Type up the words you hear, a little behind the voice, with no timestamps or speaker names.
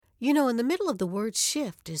In the middle of the word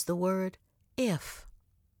shift is the word if.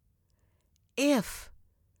 If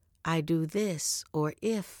I do this or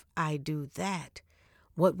if I do that,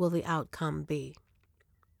 what will the outcome be?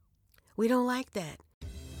 We don't like that.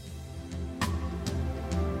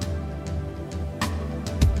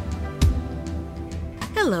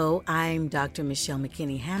 Hello, I'm Dr. Michelle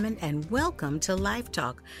McKinney Hammond, and welcome to Life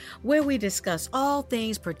Talk, where we discuss all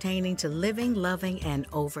things pertaining to living, loving, and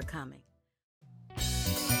overcoming.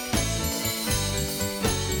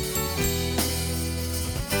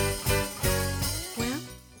 Well,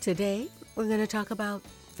 today we're going to talk about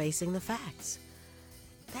facing the facts.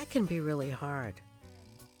 That can be really hard.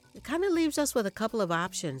 It kind of leaves us with a couple of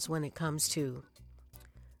options when it comes to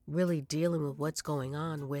really dealing with what's going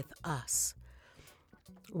on with us.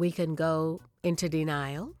 We can go into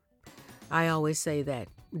denial. I always say that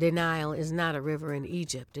denial is not a river in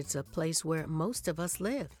Egypt. It's a place where most of us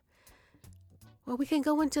live. Well, we can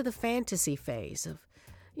go into the fantasy phase of,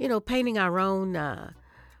 painting our own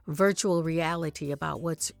virtual reality about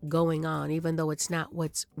what's going on, even though it's not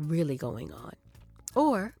what's really going on.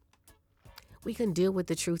 Or we can deal with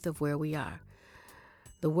the truth of where we are.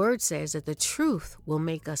 The word says that the truth will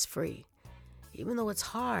make us free. Even though it's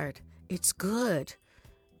hard, it's good.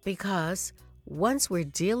 Because once we're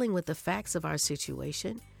dealing with the facts of our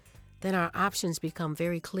situation, then our options become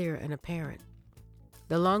very clear and apparent.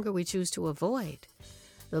 The longer we choose to avoid,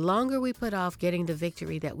 the longer we put off getting the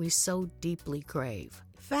victory that we so deeply crave.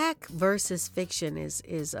 Fact versus fiction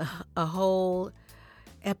is a whole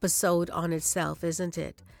episode on itself, isn't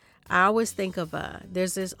it? I always think of,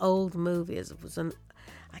 there's this old movie.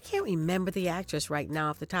 I can't remember the actress right now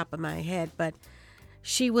off the top of my head, but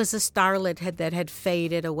she was a starlet that had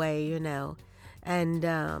faded away, And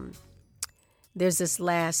there's this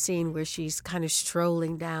last scene where she's kind of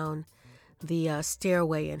strolling down the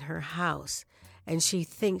stairway in her house. And she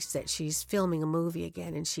thinks that she's filming a movie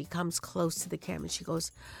again. And she comes close to the camera and she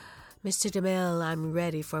goes, "Mr. DeMille, I'm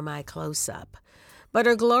ready for my close-up." But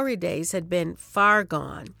her glory days had been far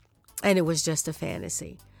gone. And it was just a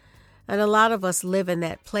fantasy. And a lot of us live in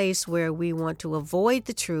that place where we want to avoid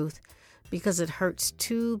the truth because it hurts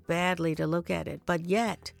too badly to look at it. But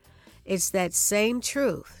yet, it's that same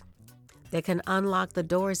truth that can unlock the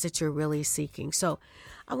doors that you're really seeking. So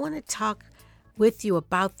I want to talk with you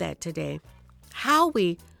about that today. How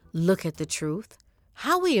we look at the truth,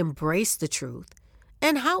 how we embrace the truth,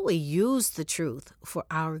 and how we use the truth for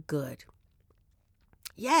our good.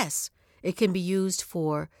 Yes, it can be used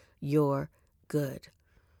for your good.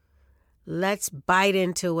 Let's bite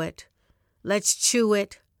into it. Let's chew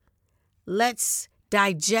it. Let's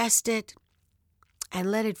digest it and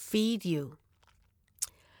let it feed you.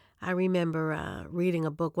 I remember reading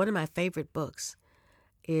a book. One of my favorite books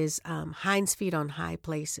is Hind's Feet on High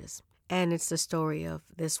Places. And it's the story of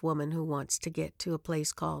this woman who wants to get to a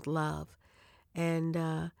place called love.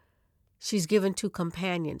 And she's given two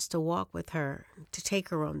companions to walk with her, to take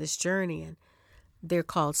her on this journey. And they're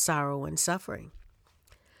called sorrow and suffering.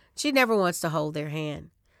 She never wants to hold their hand.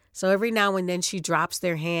 So every now and then she drops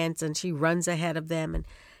their hands and she runs ahead of them and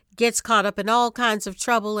gets caught up in all kinds of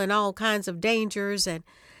trouble and all kinds of dangers. And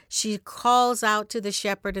she calls out to the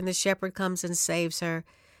shepherd and the shepherd comes and saves her.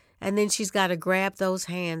 And then she's got to grab those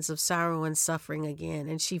hands of sorrow and suffering again.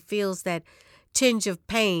 And she feels that tinge of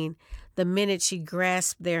pain the minute she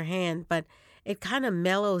grasps their hand. But it kind of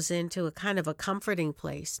mellows into a kind of a comforting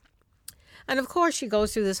place. And of course she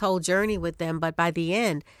goes through this whole journey with them. But by the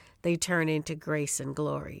end, they turn into grace and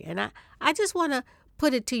glory. And I just want to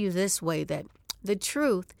put it to you this way, that the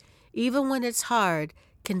truth, even when it's hard,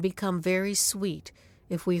 can become very sweet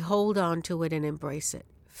if we hold on to it and embrace it.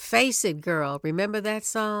 Face it, girl. Remember that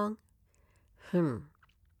song?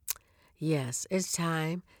 Yes, it's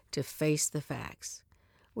time to face the facts.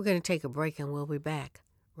 We're going to take a break and we'll be back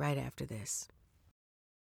right after this.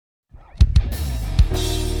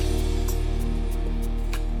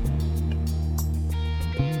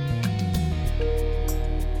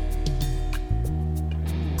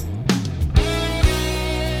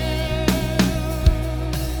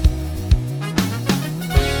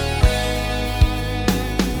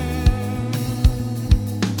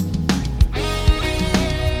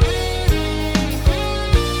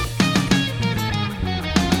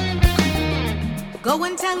 Go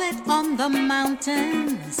and tell it on the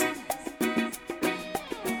mountains.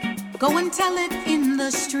 Go and tell it in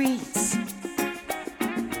the streets.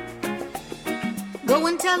 Go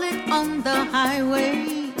and tell it on the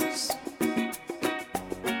highways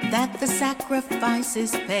that the sacrifice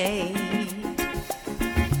is paid.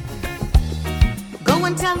 Go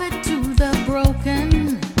and tell it to the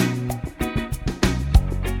broken.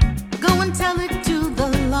 Go and tell it to the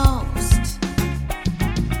lost.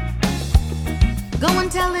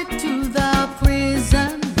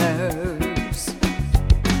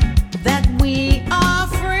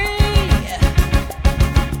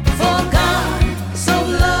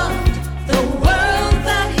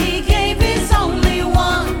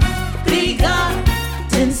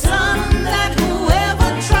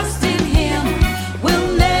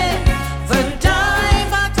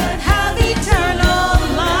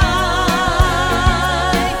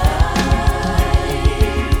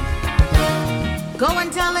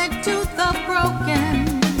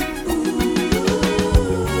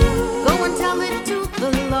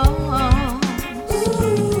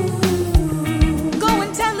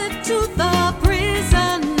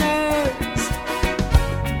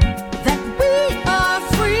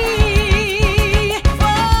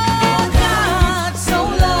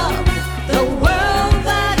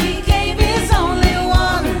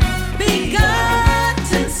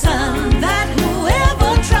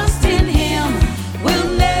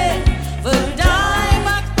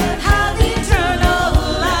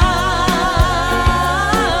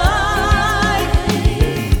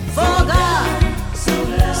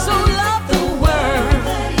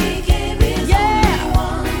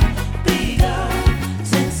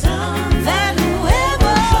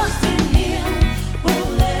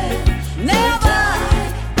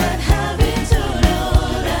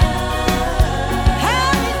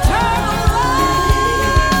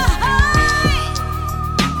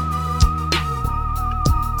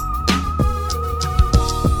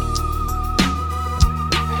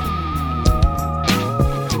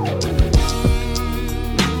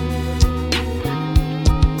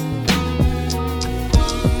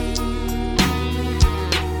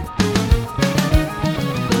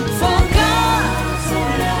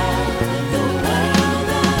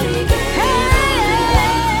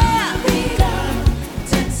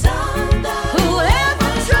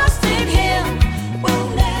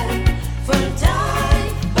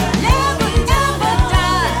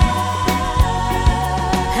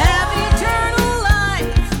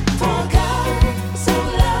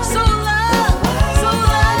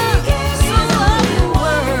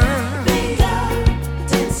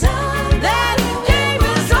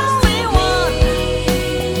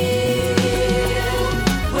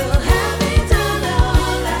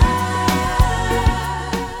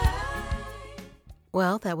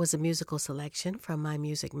 Well, that was a musical selection from my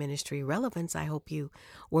music ministry, Relevance. I hope you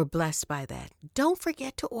were blessed by that. Don't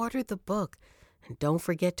forget to order the book, and don't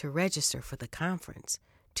forget to register for the conference.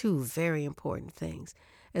 Two very important things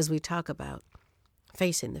as we talk about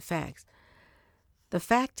facing the facts. The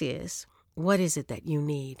fact is, what is it that you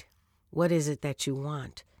need? What is it that you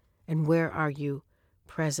want? And where are you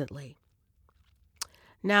presently?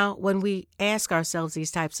 Now, when we ask ourselves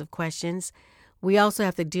these types of questions, we also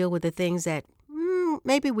have to deal with the things that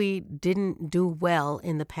maybe we didn't do well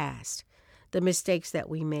in the past, the mistakes that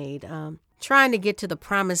we made, trying to get to the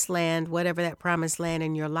promised land, whatever that promised land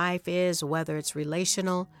in your life is, whether it's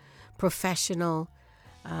relational, professional,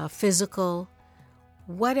 physical,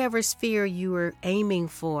 whatever sphere you are aiming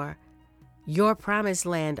for, your promised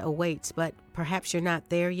land awaits, but perhaps you're not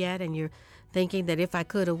there yet and you're thinking that if I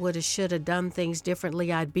could have, would have, should have done things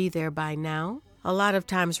differently, I'd be there by now. A lot of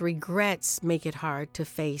times regrets make it hard to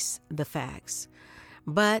face the facts,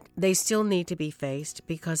 but they still need to be faced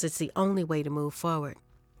because it's the only way to move forward.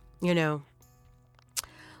 You know,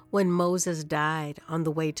 when Moses died on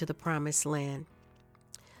the way to the promised land,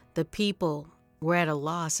 the people were at a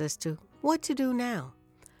loss as to what to do now.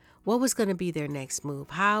 What was going to be their next move?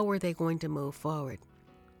 How were they going to move forward?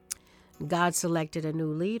 God selected a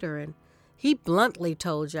new leader, and he bluntly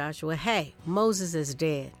told Joshua, hey, Moses is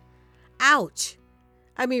dead. Ouch.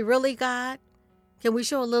 I mean, really, God? Can we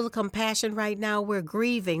show a little compassion right now? We're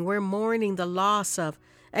grieving. We're mourning the loss of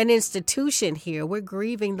an institution here. We're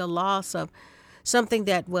grieving the loss of something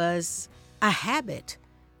that was a habit.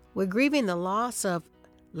 We're grieving the loss of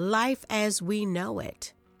life as we know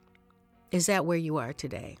it. Is that where you are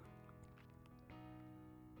today?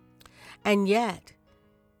 And yet,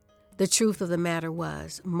 the truth of the matter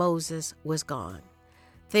was, Moses was gone.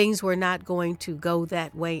 Things were not going to go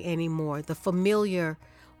that way anymore. The familiar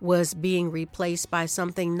was being replaced by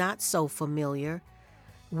something not so familiar,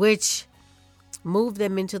 which moved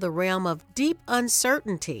them into the realm of deep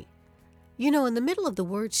uncertainty. You know, in the middle of the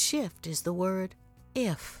word shift is the word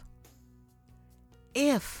if.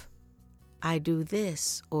 If I do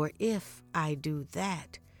this or if I do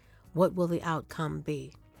that, what will the outcome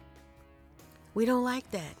be? We don't like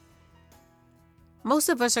that. Most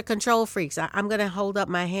of us are control freaks. I'm going to hold up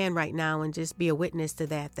my hand right now and just be a witness to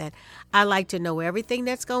that I like to know everything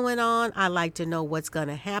that's going on. I like to know what's going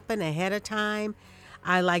to happen ahead of time.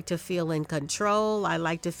 I like to feel in control. I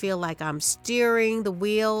like to feel like I'm steering the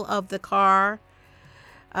wheel of the car.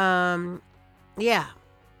 Yeah.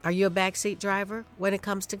 Are you a backseat driver when it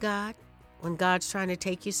comes to God? When God's trying to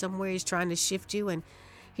take you somewhere, he's trying to shift you and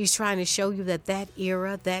he's trying to show you that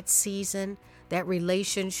era, that season, that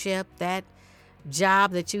relationship, that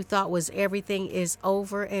job that you thought was everything is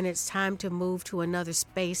over and it's time to move to another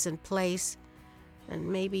space and place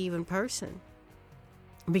and maybe even person,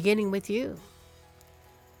 beginning with you.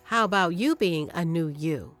 How about you being a new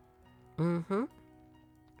you? You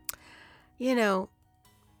know,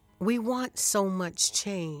 we want so much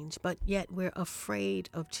change, but yet we're afraid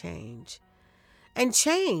of change. And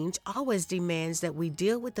change always demands that we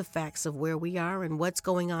deal with the facts of where we are and what's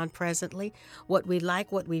going on presently, what we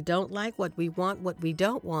like, what we don't like, what we want, what we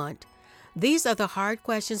don't want. These are the hard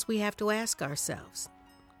questions we have to ask ourselves.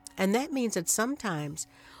 And that means that sometimes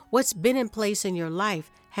what's been in place in your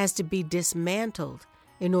life has to be dismantled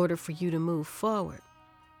in order for you to move forward.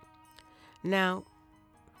 Now,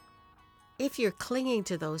 if you're clinging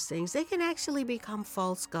to those things, they can actually become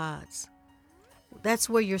false gods. That's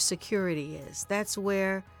where your security is. That's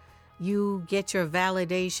where you get your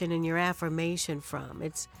validation and your affirmation from.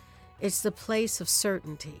 It's the place of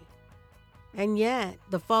certainty. And yet,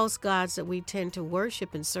 the false gods that we tend to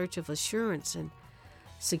worship in search of assurance and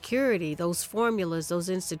security, those formulas, those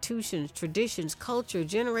institutions, traditions, culture,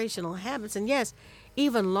 generational habits, and yes,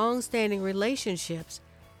 even long-standing relationships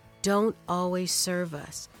don't always serve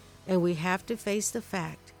us. And we have to face the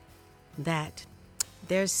fact that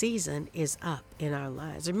their season is up in our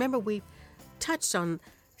lives. Remember, we touched on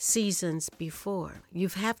seasons before. You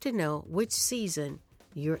have to know which season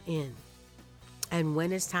you're in and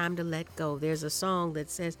when it's time to let go. There's a song that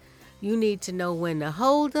says you need to know when to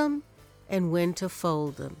hold them and when to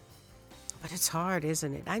fold them. But it's hard,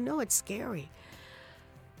 isn't it? I know it's scary.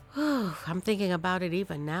 I'm thinking about it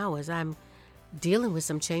even now as I'm dealing with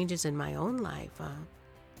some changes in my own life.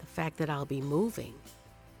 The fact that I'll be moving.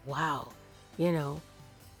 Wow. You know,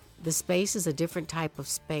 the space is a different type of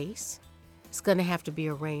space. It's going to have to be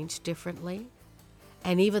arranged differently.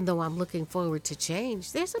 And even though I'm looking forward to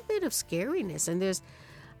change, there's a bit of scariness and there's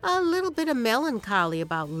a little bit of melancholy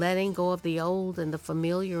about letting go of the old and the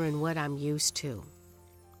familiar and what I'm used to.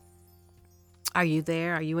 Are you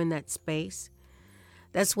there? Are you in that space?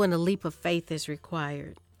 That's when a leap of faith is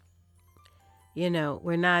required.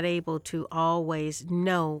 We're not able to always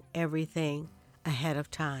know everything ahead of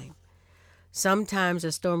time. Sometimes,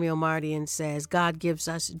 as Stormy Omartian says, God gives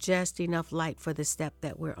us just enough light for the step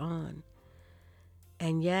that we're on.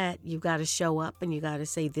 And yet, you've got to show up and you got to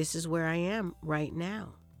say, this is where I am right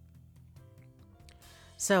now.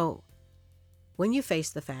 So, when you face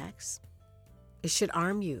the facts, it should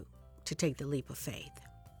arm you to take the leap of faith.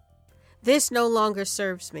 This no longer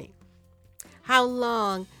serves me. How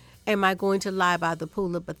long am I going to lie by the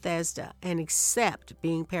pool of Bethesda and accept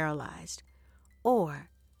being paralyzed? Or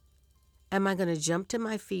am I going to jump to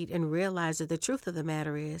my feet and realize that the truth of the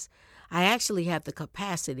matter is I actually have the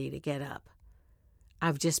capacity to get up?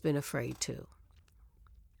 I've just been afraid to.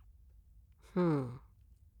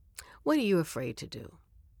 What are you afraid to do?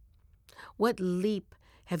 What leap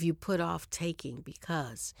have you put off taking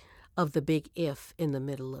because of the big if in the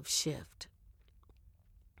middle of shift?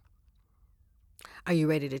 Are you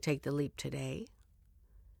ready to take the leap today?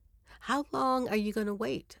 How long are you going to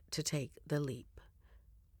wait to take the leap?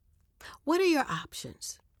 What are your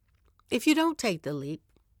options? If you don't take the leap,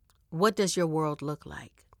 what does your world look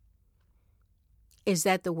like? Is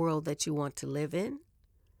that the world that you want to live in?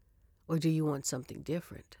 Or do you want something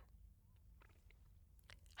different?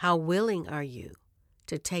 How willing are you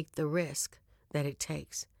to take the risk that it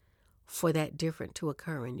takes for that different to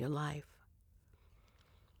occur in your life?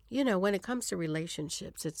 When it comes to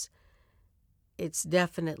relationships, it's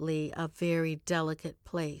definitely a very delicate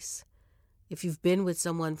place. If you've been with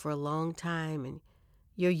someone for a long time and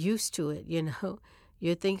you're used to it,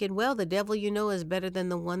 you're thinking, well, the devil you know is better than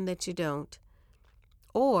the one that you don't.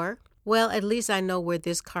 Or, well, at least I know where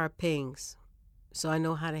this car pings, so I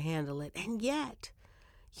know how to handle it. And yet,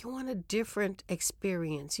 you want a different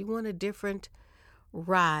experience. You want a different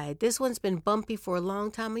ride. This one's been bumpy for a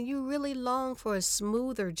long time, and you really long for a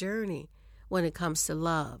smoother journey when it comes to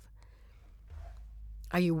love.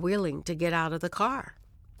 Are you willing to get out of the car?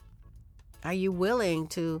 Are you willing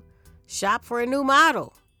to shop for a new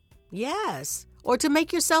model? Yes. Or to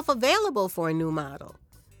make yourself available for a new model.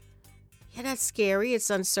 Yeah, that's scary. It's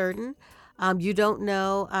uncertain. You don't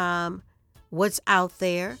know what's out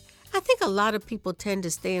there. I think a lot of people tend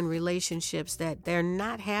to stay in relationships that they're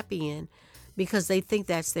not happy in because they think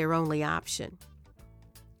that's their only option.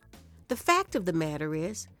 The fact of the matter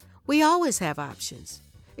is, we always have options.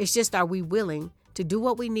 It's just, are we willing to do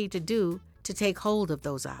what we need to do to take hold of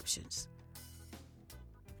those options?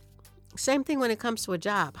 Same thing when it comes to a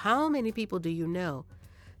job. How many people do you know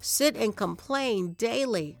sit and complain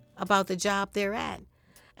daily about the job they're at?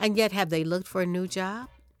 And yet, have they looked for a new job?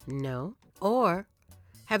 No. Or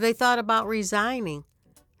have they thought about resigning?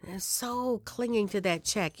 They're so clinging to that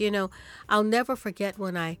check. I'll never forget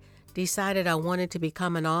when I decided I wanted to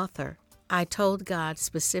become an author. I told God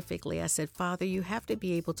specifically, I said, Father, you have to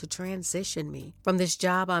be able to transition me from this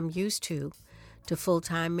job I'm used to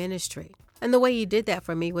full-time ministry. And the way he did that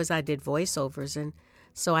for me was I did voiceovers. And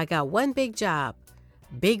so I got one big job,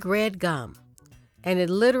 Big Red Gum. And it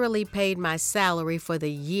literally paid my salary for the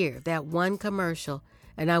year, that one commercial.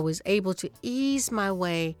 And I was able to ease my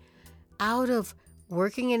way out of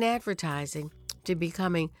working in advertising to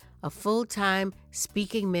becoming a full-time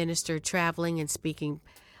speaking minister, traveling and speaking.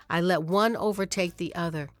 I let one overtake the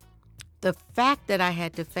other. The fact that I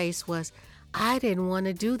had to face was I didn't want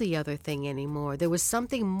to do the other thing anymore. There was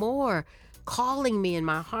something more calling me in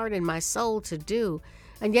my heart and my soul to do.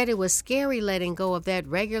 And yet it was scary letting go of that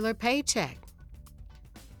regular paycheck.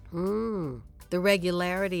 The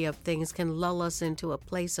regularity of things can lull us into a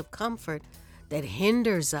place of comfort that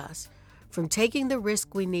hinders us from taking the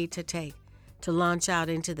risk we need to take to launch out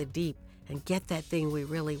into the deep and get that thing we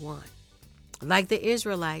really want. Like the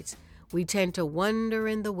Israelites, we tend to wander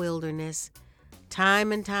in the wilderness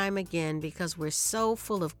time and time again because we're so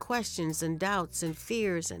full of questions and doubts and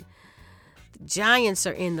fears, and the giants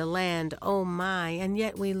are in the land, oh my, and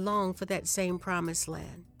yet we long for that same promised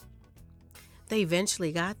land. They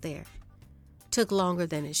eventually got there. Took longer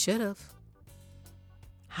than it should have.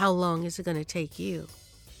 How long is it going to take you?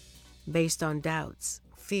 Based on doubts,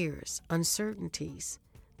 fears, uncertainties,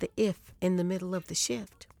 the if in the middle of the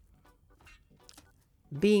shift.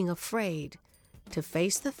 Being afraid to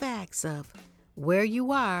face the facts of where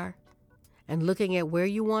you are and looking at where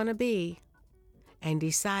you want to be and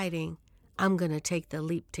deciding, I'm going to take the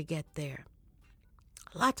leap to get there.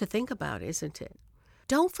 A lot to think about, isn't it?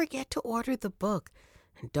 Don't forget to order the book,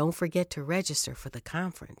 and don't forget to register for the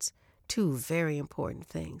conference. 2 very important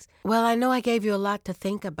things. Well, I know I gave you a lot to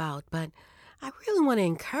think about, but I really want to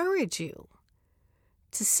encourage you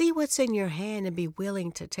to see what's in your hand and be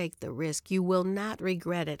willing to take the risk. You will not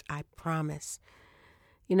regret it, I promise.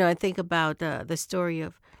 I think about the story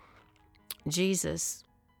of Jesus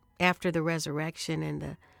after the resurrection, and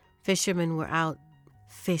the fishermen were out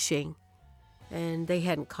fishing and they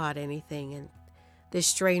hadn't caught anything, and there's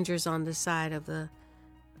strangers on the side of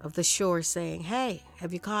the shore saying, "Hey,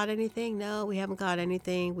 have you caught anything?" "No, we haven't caught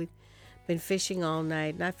anything. We've been fishing all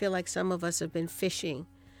night." And I feel like some of us have been fishing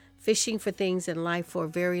for things in life for a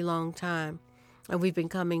very long time, and we've been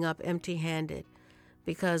coming up empty-handed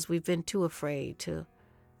because we've been too afraid to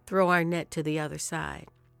throw our net to the other side.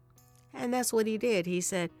 And that's what he did. He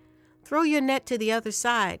said, "Throw your net to the other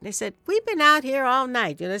side." And they said, "We've been out here all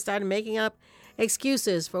night." They started making up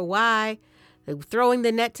excuses for why throwing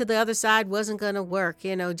the net to the other side wasn't going to work,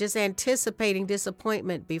 just anticipating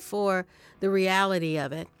disappointment before the reality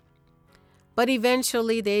of it. But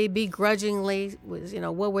eventually they begrudgingly,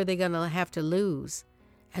 what were they going to have to lose?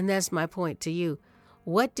 And that's my point to you.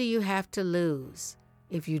 What do you have to lose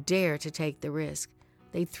if you dare to take the risk?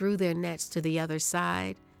 They threw their nets to the other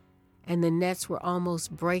side, and the nets were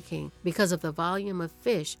almost breaking because of the volume of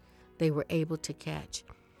fish they were able to catch.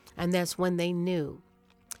 And that's when they knew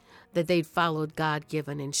that they'd followed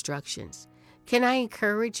God-given instructions. Can I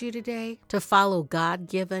encourage you today to follow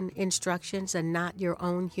God-given instructions and not your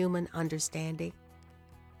own human understanding?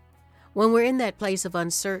 When we're in that place of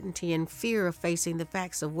uncertainty and fear of facing the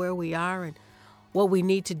facts of where we are and what we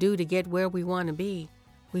need to do to get where we want to be,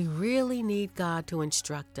 we really need God to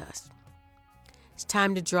instruct us. It's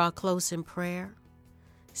time to draw close in prayer,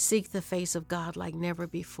 seek the face of God like never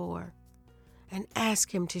before, and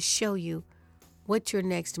ask Him to show you what your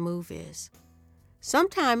next move is.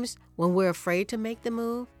 Sometimes when we're afraid to make the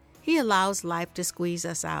move, He allows life to squeeze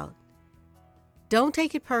us out. Don't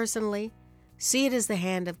take it personally. See it as the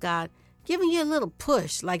hand of God giving you a little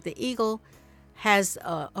push, like the eagle has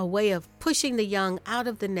a way of pushing the young out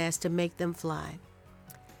of the nest to make them fly.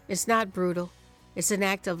 It's not brutal. It's an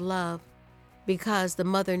act of love because the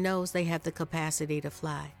mother knows they have the capacity to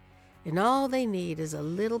fly. And all they need is a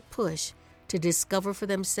little push to discover for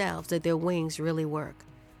themselves that their wings really work.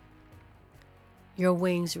 Your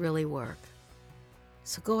wings really work.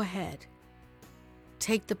 So go ahead.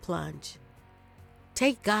 Take the plunge.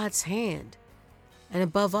 Take God's hand. And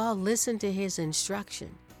above all, listen to His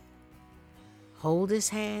instruction. Hold His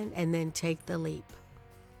hand and then take the leap.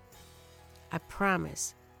 I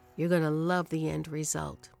promise you're going to love the end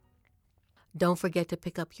result. Don't forget to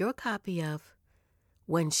pick up your copy of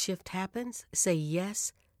When Shift Happens, Say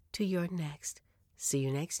Yes to Your Next. See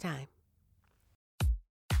you next time.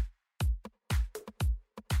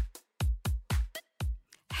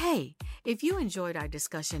 Hey, if you enjoyed our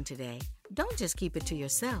discussion today, don't just keep it to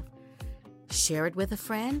yourself. Share it with a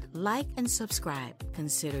friend, like and subscribe.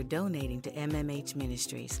 Consider donating to MMH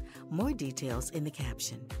Ministries. More details in the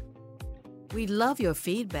caption. We'd love your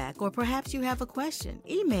feedback, or perhaps you have a question.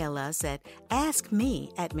 Email us at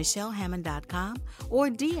askme@michellehammond.com or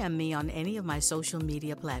DM me on any of my social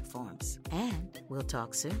media platforms. And we'll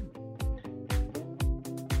talk soon.